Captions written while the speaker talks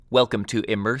Welcome to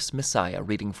Immerse Messiah,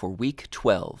 reading for week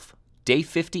 12, day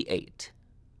 58.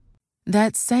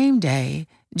 That same day,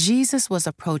 Jesus was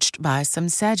approached by some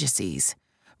Sadducees,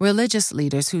 religious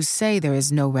leaders who say there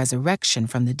is no resurrection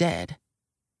from the dead.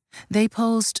 They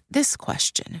posed this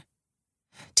question: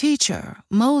 "Teacher,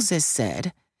 Moses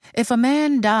said, if a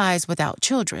man dies without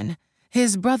children,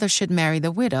 his brother should marry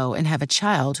the widow and have a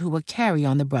child who would carry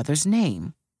on the brother's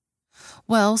name.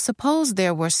 Well, suppose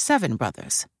there were 7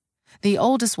 brothers. The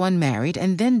oldest one married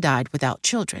and then died without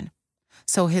children,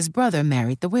 so his brother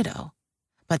married the widow.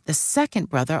 But the second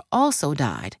brother also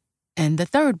died, and the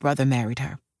third brother married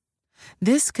her.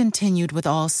 This continued with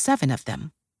all 7 of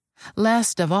them.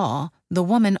 Last of all, the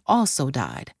woman also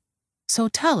died. So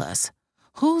tell us,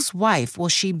 whose wife will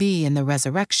she be in the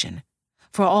resurrection?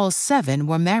 For all 7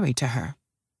 were married to her."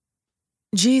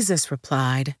 Jesus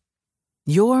replied,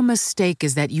 "Your mistake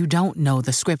is that you don't know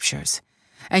the Scriptures,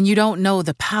 and you don't know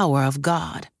the power of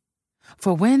God.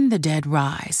 For when the dead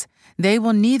rise, they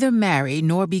will neither marry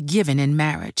nor be given in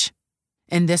marriage.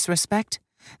 In this respect,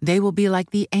 they will be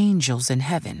like the angels in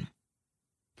heaven.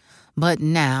 But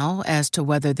now, as to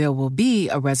whether there will be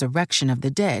a resurrection of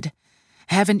the dead,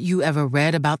 haven't you ever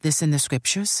read about this in the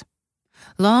Scriptures?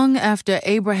 Long after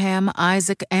Abraham,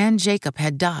 Isaac, and Jacob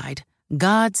had died,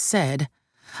 God said,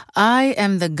 'I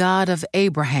am the God of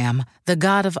Abraham, the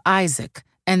God of Isaac,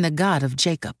 and the God of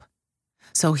Jacob.'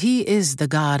 So he is the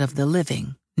God of the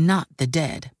living, not the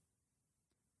dead."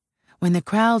 When the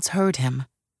crowds heard him,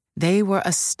 they were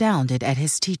astounded at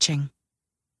his teaching.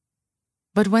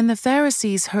 But when the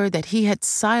Pharisees heard that he had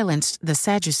silenced the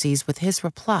Sadducees with his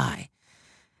reply,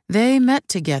 they met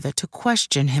together to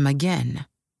question him again.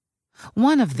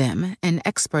 One of them, an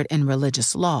expert in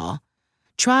religious law,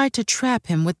 tried to trap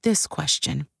him with this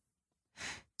question: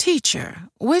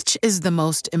 "Teacher, which is the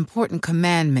most important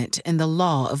commandment in the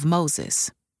law of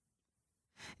Moses?"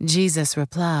 Jesus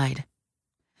replied,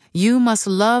 "You must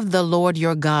love the Lord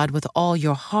your God with all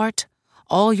your heart,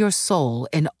 all your soul,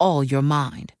 and all your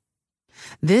mind.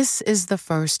 This is the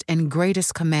first and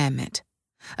greatest commandment.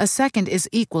 A second is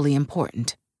equally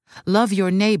important. Love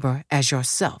your neighbor as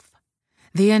yourself.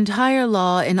 The entire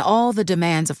law and all the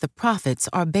demands of the prophets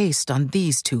are based on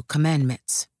these 2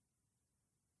 commandments."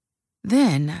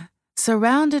 Then,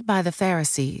 surrounded by the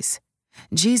Pharisees,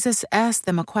 Jesus asked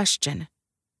them a question: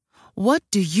 "What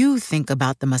do you think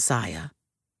about the Messiah?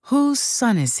 Whose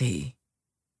son is he?"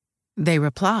 They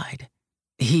replied,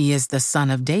 "He is the son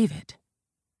of David."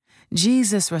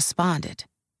 Jesus responded,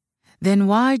 "Then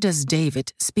why does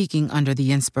David, speaking under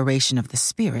the inspiration of the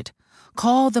Spirit,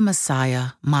 call the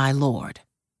Messiah my Lord?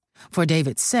 For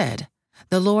David said,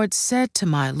 'The Lord said to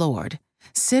my Lord,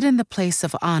 sit in the place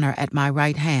of honor at my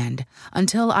right hand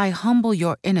until I humble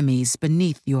your enemies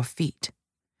beneath your feet.'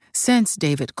 Since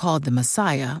David called the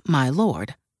Messiah my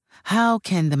Lord, how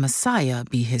can the Messiah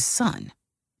be his son?"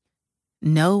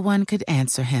 No one could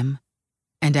answer him,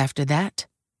 and after that,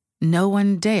 no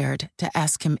one dared to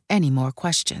ask him any more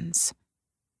questions.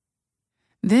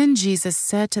 Then Jesus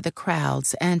said to the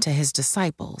crowds and to his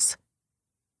disciples,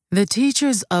 "The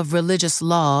teachers of religious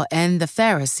law and the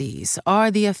Pharisees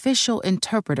are the official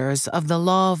interpreters of the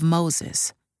law of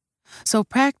Moses. So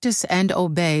practice and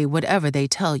obey whatever they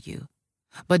tell you,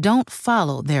 but don't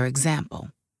follow their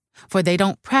example, for they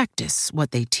don't practice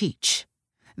what they teach.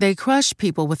 They crush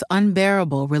people with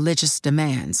unbearable religious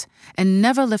demands and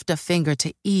never lift a finger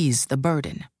to ease the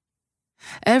burden.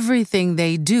 Everything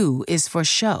they do is for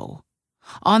show.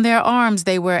 On their arms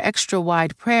they wear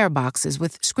extra-wide prayer boxes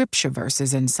with scripture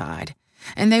verses inside,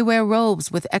 and they wear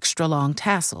robes with extra-long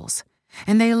tassels,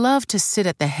 and they love to sit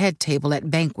at the head table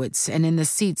at banquets and in the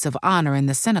seats of honor in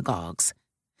the synagogues.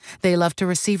 They love to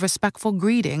receive respectful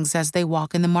greetings as they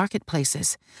walk in the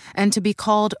marketplaces, and to be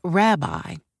called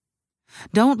Rabbi.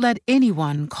 Don't let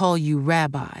anyone call you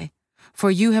Rabbi,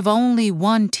 for you have only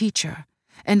one teacher,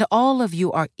 and all of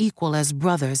you are equal as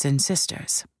brothers and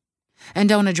sisters. And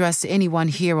don't address anyone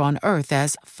here on earth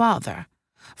as Father,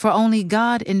 for only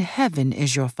God in heaven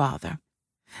is your Father.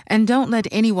 And don't let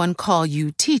anyone call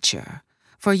you Teacher,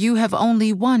 for you have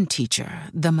only one teacher,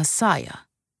 the Messiah.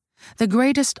 The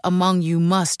greatest among you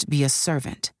must be a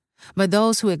servant, but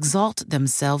those who exalt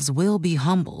themselves will be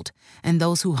humbled, and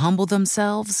those who humble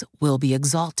themselves will be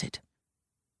exalted.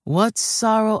 What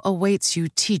sorrow awaits you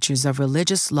teachers of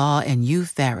religious law and you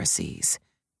Pharisees,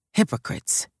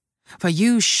 hypocrites! For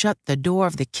you shut the door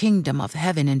of the kingdom of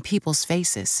heaven in people's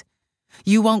faces.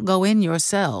 You won't go in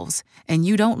yourselves, and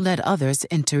you don't let others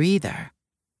enter either.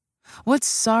 What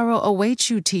sorrow awaits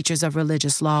you teachers of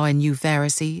religious law and you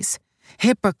Pharisees,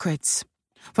 hypocrites!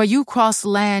 For you cross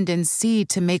land and sea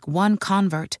to make one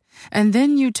convert, and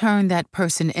then you turn that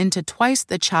person into twice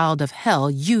the child of hell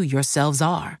you yourselves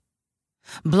are.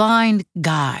 Blind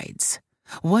guides,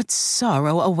 what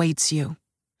sorrow awaits you!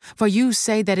 For you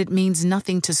say that it means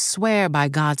nothing to swear by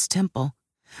God's temple,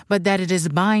 but that it is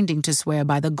binding to swear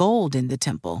by the gold in the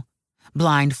temple.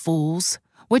 Blind fools,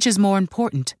 which is more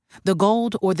important, the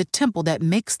gold or the temple that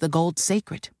makes the gold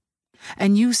sacred?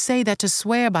 And you say that to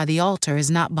swear by the altar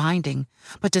is not binding,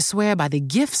 but to swear by the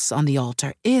gifts on the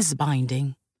altar is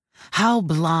binding. How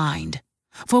blind!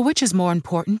 For which is more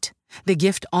important, the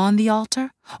gift on the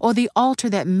altar or the altar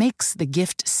that makes the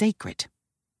gift sacred?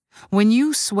 When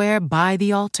you swear by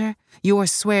the altar, you are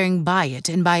swearing by it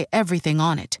and by everything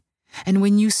on it. And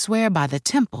when you swear by the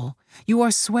temple, you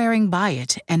are swearing by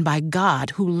it and by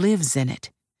God who lives in it.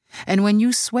 And when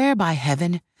you swear by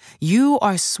heaven, you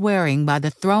are swearing by the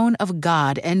throne of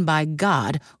God and by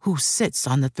God who sits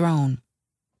on the throne.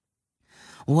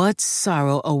 What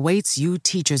sorrow awaits you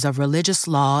teachers of religious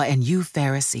law and you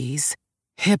Pharisees,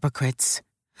 hypocrites!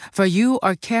 For you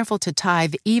are careful to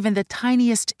tithe even the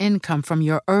tiniest income from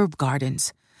your herb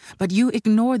gardens, but you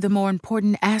ignore the more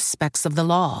important aspects of the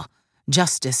law: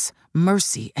 justice,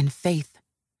 mercy, and faith.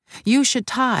 You should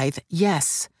tithe,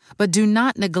 yes, but do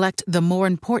not neglect the more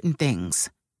important things.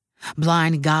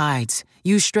 Blind guides,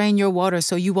 you strain your water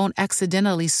so you won't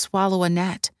accidentally swallow a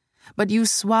gnat, but you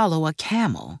swallow a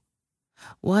camel.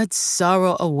 What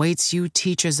sorrow awaits you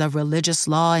teachers of religious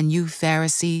law and you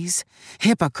Pharisees,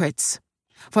 hypocrites!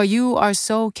 For you are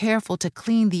so careful to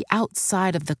clean the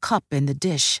outside of the cup and the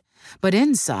dish, but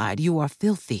inside you are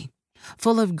filthy,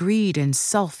 full of greed and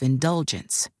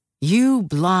self-indulgence. You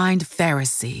blind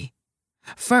Pharisee!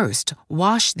 First,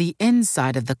 wash the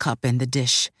inside of the cup and the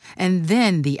dish, and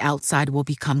then the outside will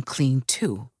become clean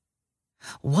too.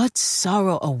 What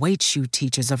sorrow awaits you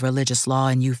teachers of religious law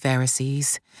and you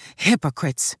Pharisees,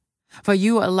 hypocrites! For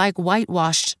you are like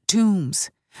whitewashed tombs,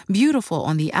 beautiful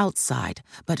on the outside,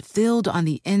 but filled on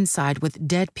the inside with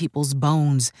dead people's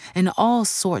bones and all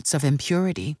sorts of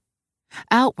impurity.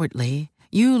 Outwardly,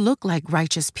 you look like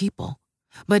righteous people,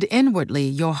 but inwardly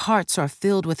your hearts are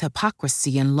filled with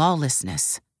hypocrisy and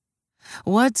lawlessness.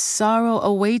 What sorrow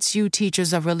awaits you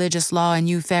teachers of religious law and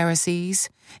you Pharisees,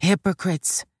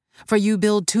 hypocrites! For you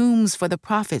build tombs for the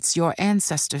prophets your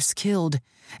ancestors killed,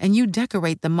 and you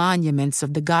decorate the monuments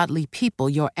of the godly people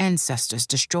your ancestors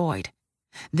destroyed.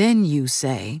 Then you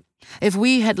say, if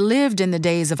we had lived in the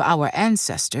days of our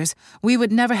ancestors, we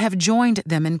would never have joined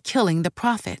them in killing the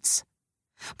prophets.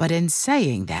 But in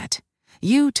saying that,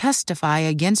 you testify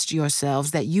against yourselves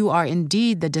that you are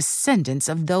indeed the descendants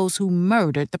of those who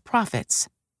murdered the prophets.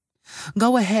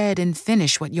 Go ahead and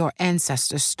finish what your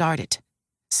ancestors started.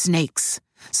 Snakes,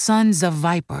 sons of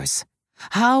vipers,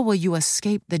 how will you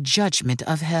escape the judgment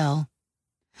of hell?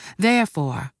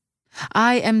 Therefore,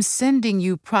 I am sending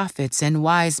you prophets and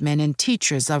wise men and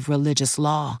teachers of religious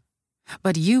law,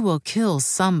 but you will kill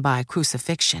some by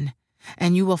crucifixion,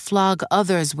 and you will flog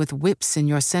others with whips in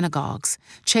your synagogues,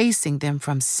 chasing them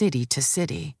from city to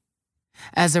city.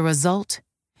 As a result,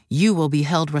 you will be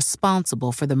held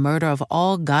responsible for the murder of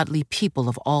all godly people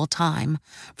of all time,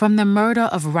 from the murder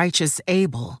of righteous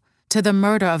Abel to the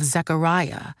murder of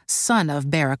Zechariah, son of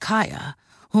Berechiah,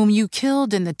 whom you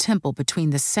killed in the temple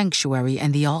between the sanctuary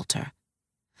and the altar.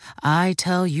 I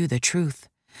tell you the truth,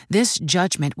 this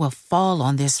judgment will fall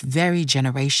on this very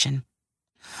generation.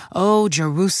 O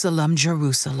Jerusalem,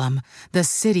 Jerusalem, the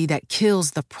city that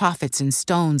kills the prophets and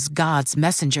stones God's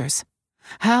messengers!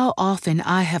 How often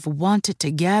I have wanted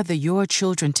to gather your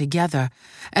children together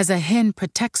as a hen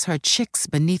protects her chicks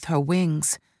beneath her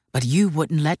wings, but you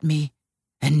wouldn't let me.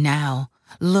 And now,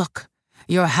 look,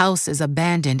 your house is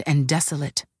abandoned and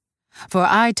desolate. For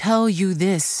I tell you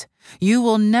this, you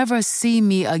will never see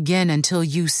me again until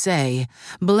you say,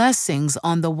 blessings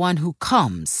on the one who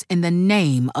comes in the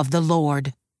name of the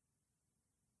Lord.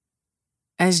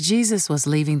 As Jesus was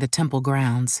leaving the temple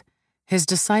grounds, his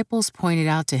disciples pointed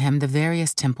out to him the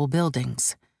various temple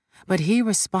buildings. But he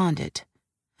responded,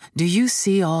 Do you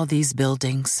see all these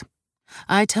buildings?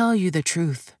 I tell you the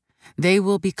truth, they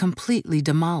will be completely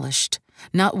demolished.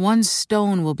 Not one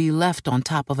stone will be left on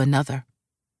top of another.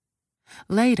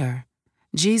 Later,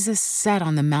 Jesus sat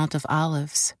on the Mount of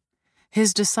Olives.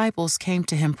 His disciples came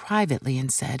to him privately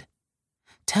and said,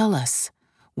 Tell us,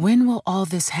 when will all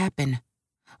this happen?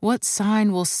 What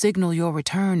sign will signal your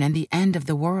return and the end of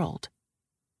the world?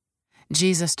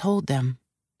 Jesus told them,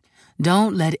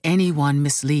 Don't let anyone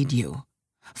mislead you,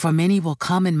 for many will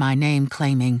come in my name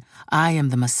claiming, I am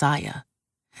the Messiah.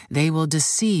 They will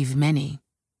deceive many.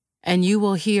 And you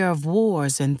will hear of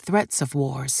wars and threats of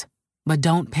wars, but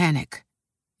don't panic.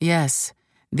 Yes,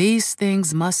 these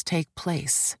things must take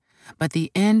place, but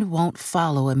the end won't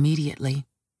follow immediately.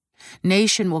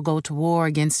 Nation will go to war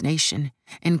against nation,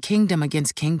 and kingdom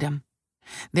against kingdom.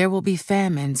 There will be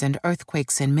famines and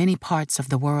earthquakes in many parts of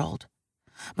the world.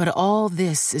 But all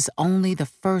this is only the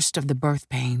first of the birth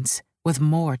pains, with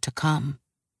more to come.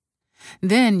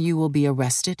 Then you will be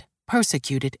arrested,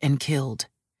 persecuted, and killed.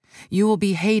 You will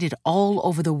be hated all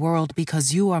over the world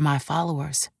because you are my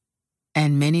followers.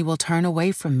 And many will turn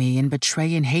away from me and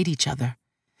betray and hate each other.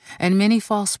 And many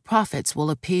false prophets will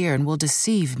appear and will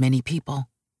deceive many people.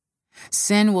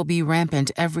 Sin will be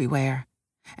rampant everywhere,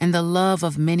 and the love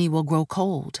of many will grow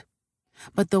cold.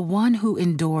 But the one who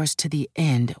endures to the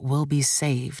end will be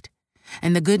saved,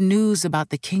 and the good news about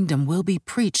the kingdom will be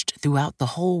preached throughout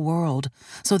the whole world,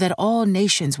 so that all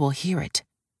nations will hear it.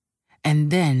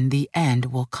 And then the end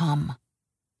will come.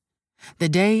 The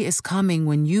day is coming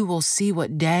when you will see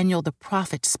what Daniel the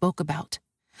prophet spoke about,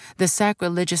 the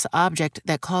sacrilegious object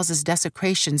that causes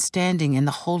desecration standing in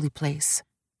the holy place.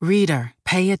 Reader,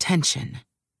 pay attention.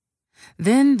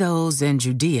 Then those in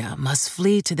Judea must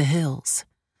flee to the hills.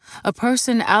 A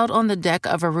person out on the deck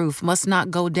of a roof must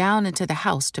not go down into the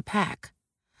house to pack.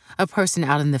 A person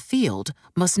out in the field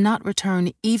must not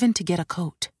return even to get a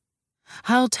coat.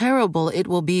 How terrible it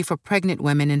will be for pregnant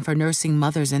women and for nursing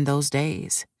mothers in those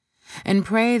days. And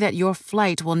pray that your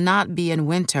flight will not be in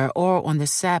winter or on the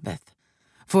Sabbath,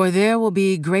 for there will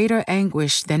be greater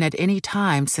anguish than at any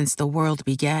time since the world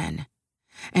began.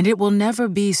 And it will never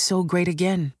be so great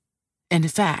again. In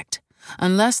fact,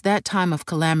 unless that time of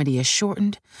calamity is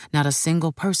shortened, not a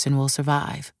single person will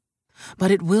survive.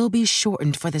 But it will be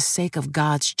shortened for the sake of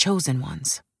God's chosen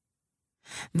ones.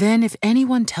 Then if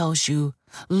anyone tells you,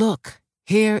 "Look,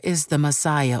 here is the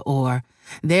Messiah," or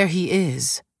 "There he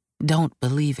is," don't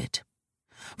believe it.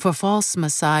 For false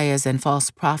messiahs and false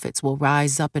prophets will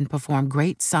rise up and perform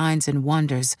great signs and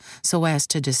wonders so as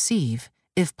to deceive,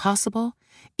 if possible,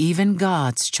 even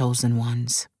God's chosen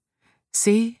ones.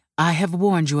 See, I have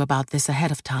warned you about this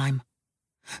ahead of time.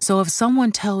 So if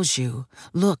someone tells you,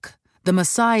 "Look, the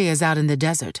Messiah is out in the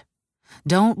desert,"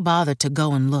 don't bother to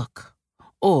go and look.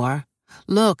 Or,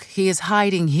 "Look, he is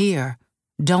hiding here,"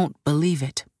 don't believe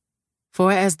it.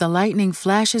 For as the lightning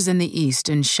flashes in the east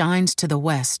and shines to the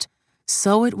west,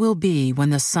 so it will be when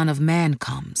the Son of Man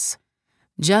comes.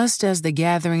 Just as the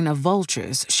gathering of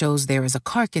vultures shows there is a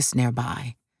carcass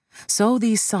nearby, so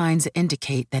these signs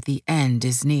indicate that the end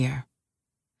is near.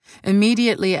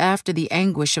 Immediately after the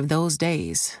anguish of those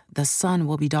days, the sun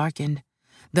will be darkened,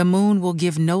 the moon will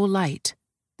give no light,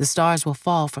 the stars will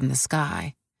fall from the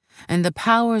sky, and the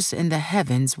powers in the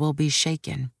heavens will be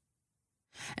shaken.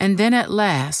 And then at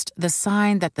last the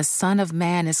sign that the Son of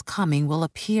Man is coming will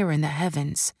appear in the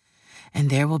heavens, and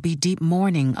there will be deep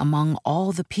mourning among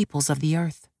all the peoples of the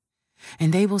earth.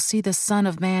 And they will see the Son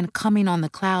of Man coming on the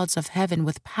clouds of heaven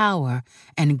with power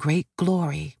and great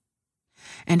glory.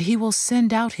 And he will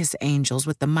send out his angels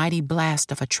with the mighty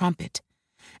blast of a trumpet,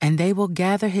 and they will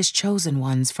gather his chosen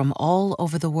ones from all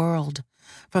over the world,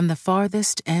 from the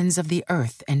farthest ends of the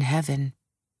earth and heaven.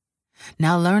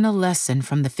 Now learn a lesson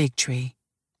from the fig tree.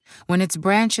 When its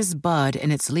branches bud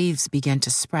and its leaves begin to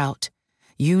sprout,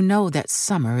 you know that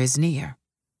summer is near.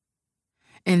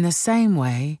 In the same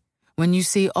way, when you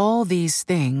see all these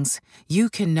things, you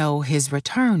can know his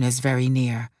return is very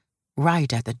near,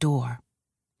 right at the door.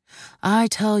 I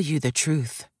tell you the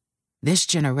truth, this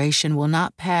generation will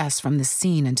not pass from the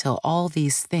scene until all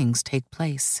these things take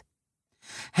place.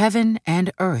 Heaven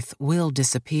and earth will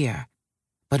disappear,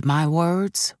 but my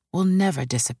words will never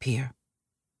disappear.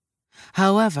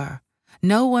 However,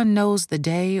 no one knows the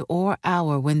day or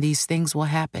hour when these things will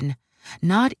happen,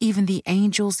 not even the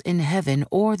angels in heaven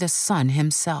or the Son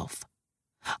himself.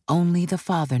 Only the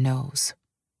Father knows.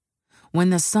 When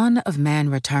the Son of Man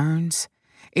returns,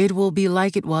 it will be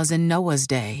like it was in Noah's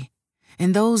day.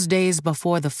 In those days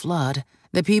before the flood,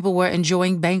 the people were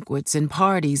enjoying banquets and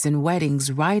parties and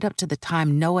weddings right up to the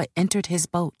time Noah entered his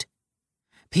boat.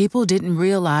 People didn't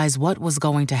realize what was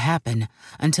going to happen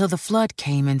until the flood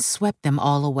came and swept them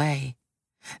all away.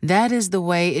 That is the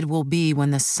way it will be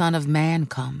when the Son of Man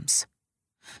comes.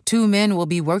 2 men will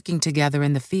be working together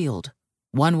in the field.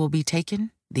 One will be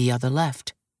taken, the other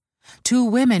left. 2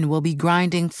 women will be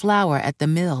grinding flour at the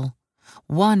mill.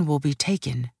 One will be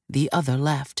taken, the other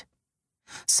left.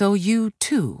 So you,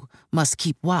 too, must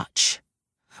keep watch,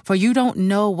 for you don't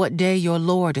know what day your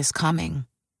Lord is coming.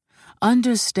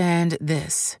 Understand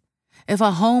this. If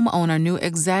a homeowner knew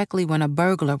exactly when a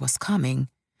burglar was coming,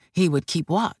 he would keep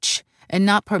watch and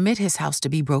not permit his house to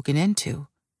be broken into.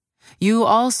 You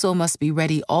also must be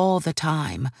ready all the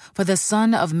time, for the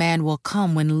Son of Man will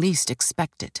come when least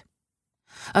expected.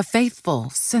 A faithful,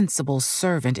 sensible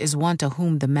servant is one to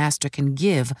whom the master can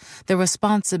give the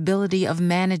responsibility of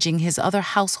managing his other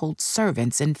household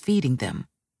servants and feeding them.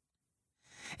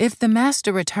 If the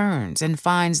master returns and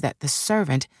finds that the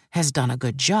servant has done a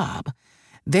good job,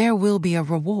 there will be a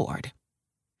reward.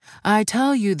 I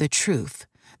tell you the truth,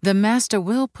 the master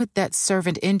will put that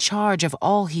servant in charge of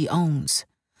all he owns.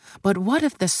 But what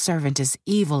if the servant is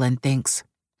evil and thinks,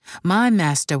 "My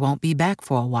master won't be back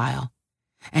for a while,"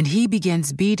 and he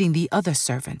begins beating the other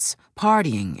servants,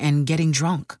 partying, and getting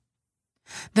drunk?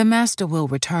 The master will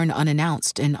return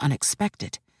unannounced and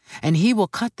unexpected, and he will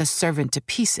cut the servant to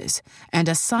pieces and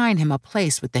assign him a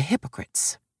place with the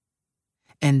hypocrites.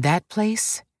 In that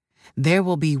place, there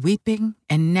will be weeping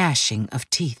and gnashing of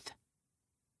teeth.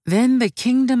 Then the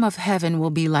kingdom of heaven will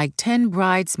be like 10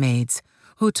 bridesmaids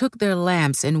who took their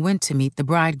lamps and went to meet the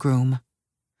bridegroom.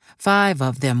 5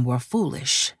 of them were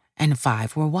foolish, and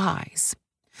 5 were wise.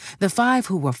 The 5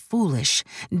 who were foolish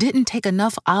didn't take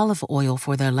enough olive oil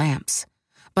for their lamps,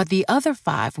 but the other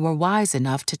 5 were wise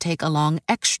enough to take along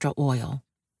extra oil.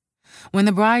 When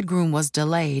the bridegroom was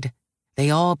delayed, they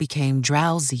all became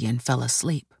drowsy and fell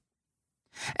asleep.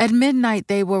 At midnight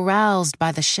they were roused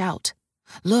by the shout,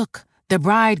 "Look, the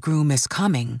bridegroom is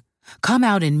coming. Come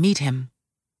out and meet him."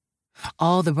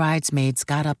 All the bridesmaids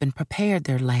got up and prepared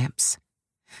their lamps.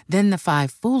 Then the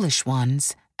 5 foolish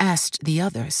ones asked the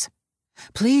others,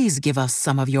 "Please give us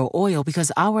some of your oil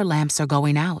because our lamps are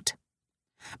going out."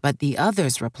 But the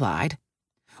others replied,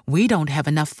 "We don't have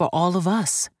enough for all of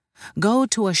us. Go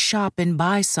to a shop and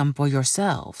buy some for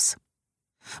yourselves."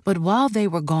 But while they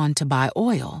were gone to buy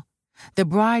oil, the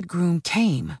bridegroom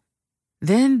came.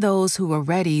 Then those who were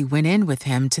ready went in with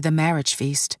him to the marriage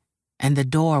feast, and the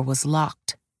door was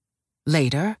locked.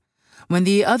 Later, when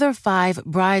the other 5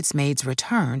 bridesmaids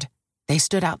returned, they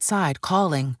stood outside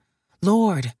calling,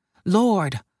 "Lord,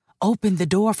 Lord, open the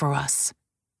door for us."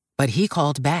 But he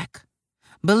called back,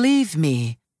 "Believe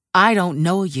me, I don't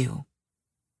know you."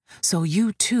 So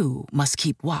you too must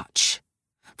keep watch,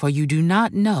 for you do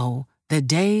not know the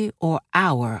day or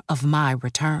hour of my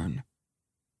return.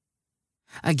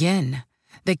 Again,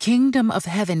 the kingdom of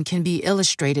heaven can be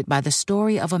illustrated by the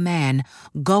story of a man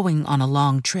going on a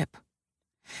long trip.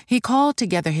 He called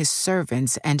together his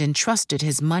servants and entrusted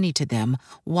his money to them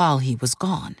while he was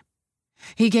gone.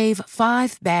 He gave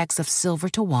 5 bags of silver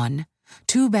to one,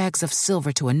 2 bags of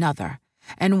silver to another,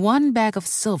 and 1 bag of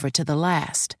silver to the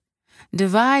last,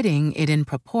 dividing it in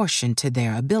proportion to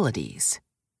their abilities.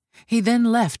 He then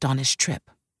left on his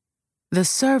trip. The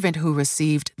servant who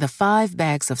received the 5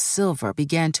 bags of silver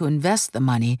began to invest the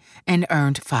money and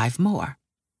earned 5 more.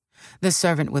 The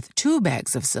servant with 2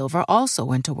 bags of silver also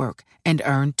went to work and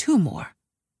earned 2 more.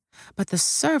 But the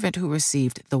servant who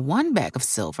received the 1 bag of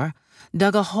silver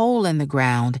dug a hole in the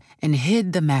ground and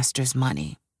hid the master's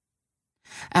money.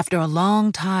 After a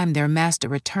long time, their master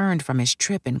returned from his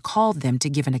trip and called them to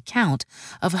give an account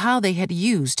of how they had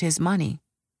used his money.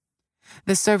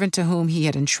 The servant to whom he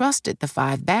had entrusted the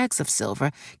 5 bags of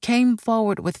silver came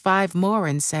forward with 5 more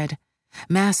and said,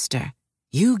 "Master,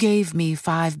 you gave me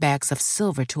 5 bags of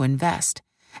silver to invest,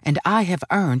 and I have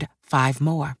earned 5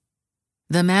 more."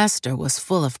 The master was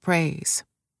full of praise.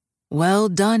 "Well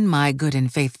done, my good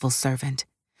and faithful servant.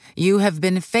 You have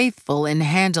been faithful in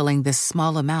handling this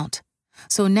small amount,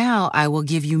 so now I will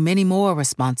give you many more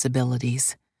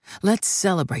responsibilities. Let's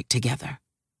celebrate together."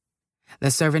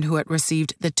 The servant who had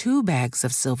received the 2 bags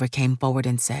of silver came forward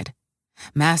and said,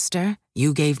 "Master,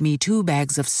 you gave me 2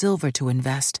 bags of silver to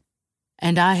invest,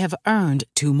 and I have earned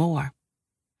 2 more."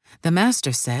 The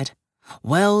master said,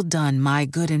 "Well done, my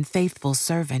good and faithful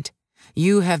servant.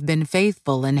 You have been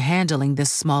faithful in handling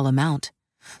this small amount,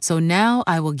 so now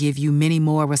I will give you many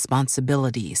more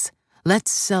responsibilities.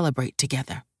 Let's celebrate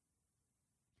together."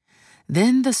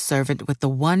 Then the servant with the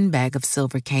 1 bag of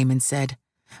silver came and said,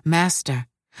 "Master,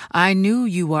 I knew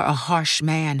you were a harsh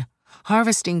man,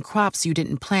 harvesting crops you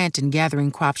didn't plant and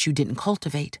gathering crops you didn't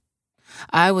cultivate.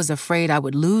 I was afraid I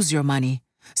would lose your money,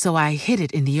 so I hid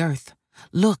it in the earth.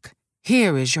 Look,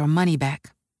 here is your money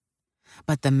back."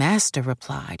 But the master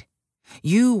replied,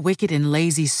 "You wicked and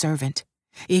lazy servant,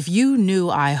 if you knew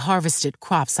I harvested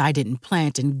crops I didn't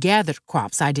plant and gathered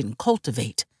crops I didn't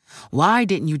cultivate, why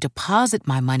didn't you deposit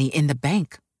my money in the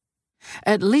bank?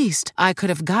 At least I could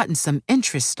have gotten some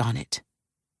interest on it."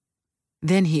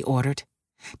 Then he ordered,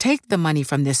 "Take the money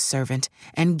from this servant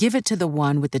and give it to the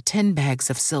one with the 10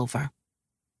 bags of silver.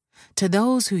 To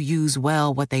those who use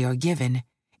well what they are given,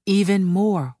 even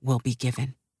more will be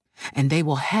given, and they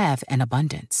will have an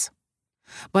abundance.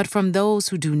 But from those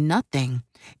who do nothing,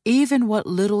 even what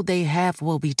little they have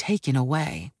will be taken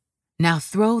away. Now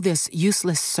throw this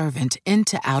useless servant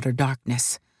into outer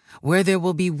darkness, where there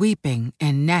will be weeping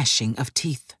and gnashing of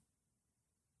teeth.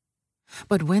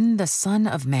 But when the Son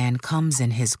of Man comes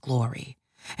in his glory,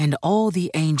 and all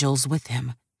the angels with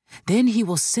him, then he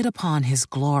will sit upon his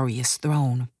glorious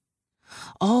throne.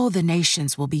 All the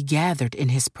nations will be gathered in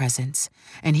his presence,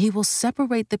 and he will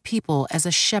separate the people as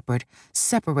a shepherd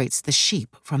separates the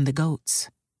sheep from the goats.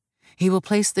 He will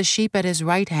place the sheep at his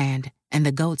right hand and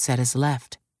the goats at his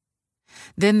left.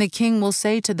 Then the king will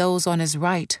say to those on his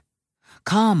right,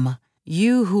 "Come,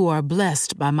 you who are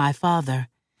blessed by my Father,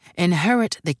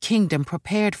 inherit the kingdom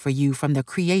prepared for you from the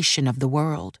creation of the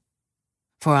world.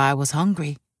 For I was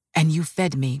hungry, and you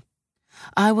fed me.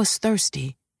 I was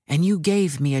thirsty, and you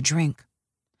gave me a drink.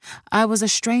 I was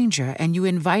a stranger, and you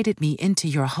invited me into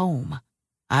your home.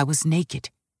 I was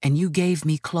naked, and you gave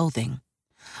me clothing.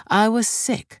 I was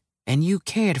sick, and you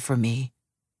cared for me.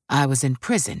 I was in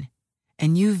prison,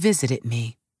 and you visited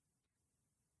me."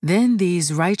 Then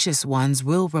these righteous ones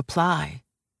will reply,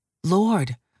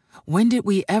 "Lord, when did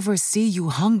we ever see you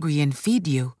hungry and feed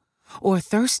you, or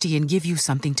thirsty and give you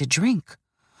something to drink,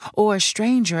 or a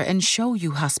stranger and show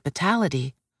you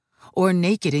hospitality, or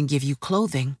naked and give you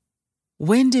clothing?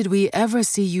 When did we ever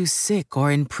see you sick or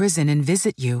in prison and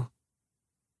visit you?"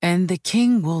 And the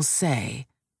king will say,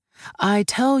 "I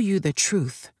tell you the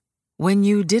truth, when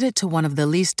you did it to one of the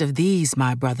least of these,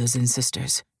 my brothers and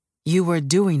sisters, you were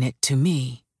doing it to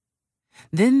me."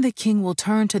 Then the king will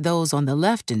turn to those on the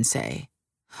left and say,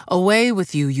 "Away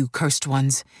with you, you cursed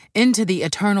ones, into the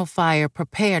eternal fire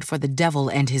prepared for the devil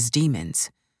and his demons.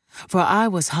 For I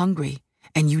was hungry,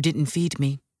 and you didn't feed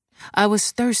me. I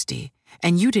was thirsty,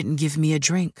 and you didn't give me a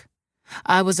drink.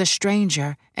 I was a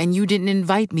stranger, and you didn't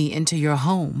invite me into your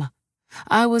home.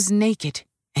 I was naked,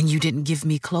 and you didn't give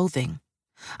me clothing.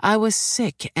 I was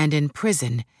sick and in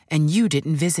prison, and you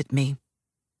didn't visit me."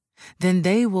 Then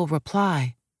they will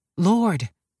reply, "Lord,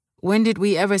 when did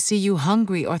we ever see you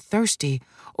hungry or thirsty,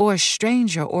 or a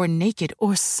stranger or naked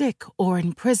or sick or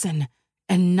in prison,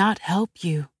 and not help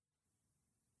you?"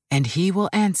 And he will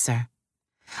answer,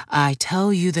 "I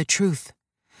tell you the truth,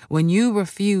 when you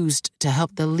refused to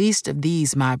help the least of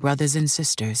these my brothers and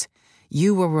sisters,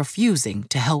 you were refusing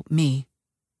to help me."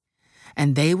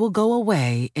 And they will go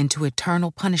away into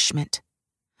eternal punishment,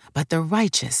 but the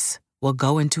righteous will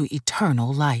go into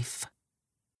eternal life.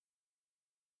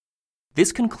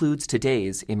 This concludes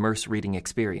today's Immerse reading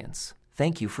experience.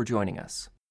 Thank you for joining us.